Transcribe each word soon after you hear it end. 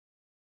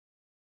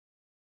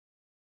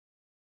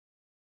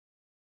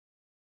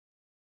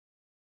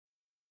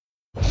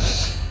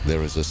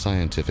There is a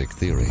scientific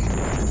theory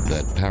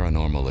that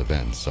paranormal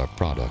events are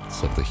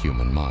products of the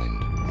human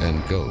mind,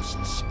 and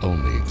ghosts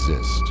only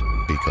exist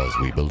because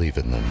we believe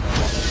in them.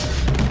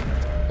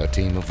 A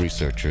team of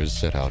researchers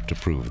set out to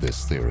prove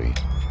this theory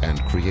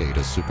and create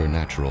a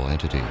supernatural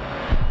entity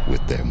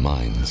with their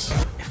minds.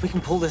 If we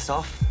can pull this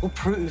off, we'll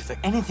prove that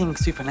anything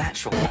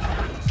supernatural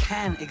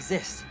can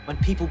exist when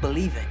people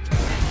believe it.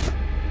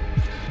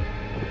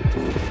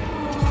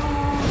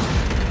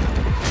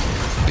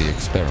 The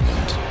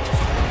experiment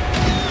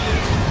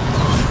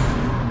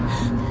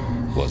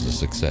was a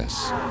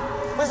success.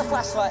 Where's the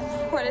flashlight?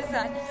 What is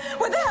that?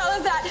 What the hell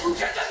is that?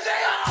 Get the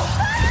thing off!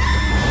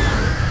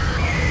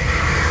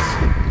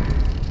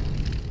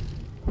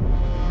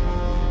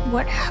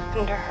 What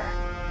happened to her?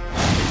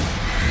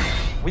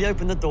 We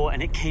opened the door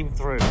and it came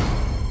through.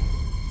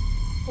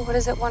 What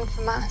does it want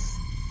from us?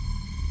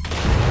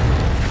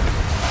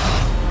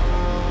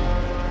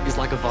 It's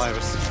like a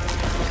virus.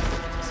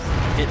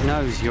 It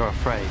knows you're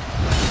afraid.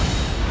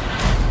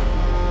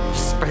 It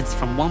spreads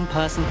from one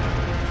person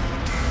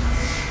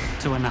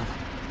to another.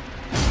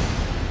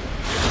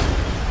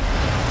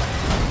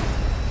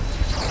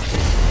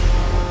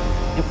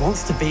 It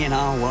wants to be in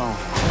our world.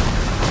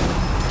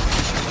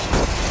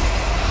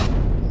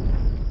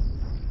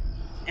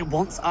 It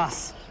wants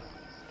us.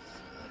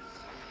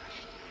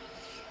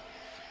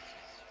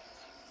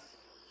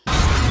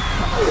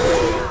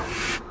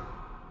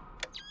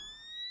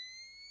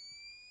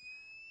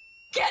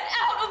 Get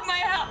out of my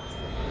house!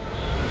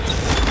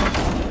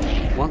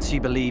 Once you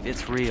believe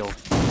it's real,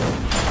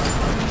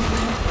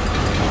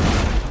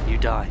 you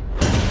die.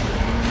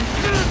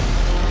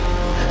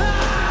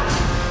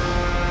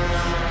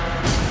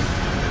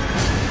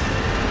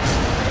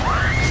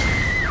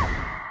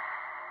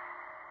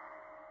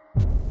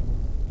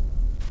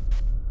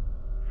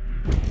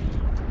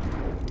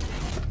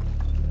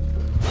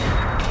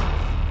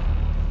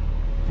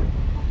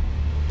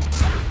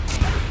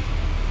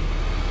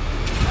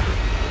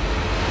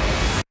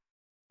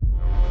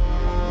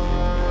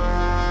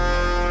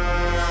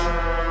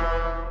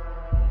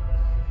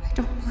 I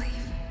don't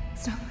believe.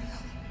 It's not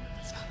real.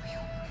 It's not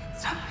real.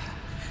 It's not real.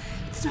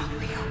 It's not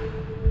real.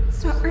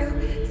 It's not real.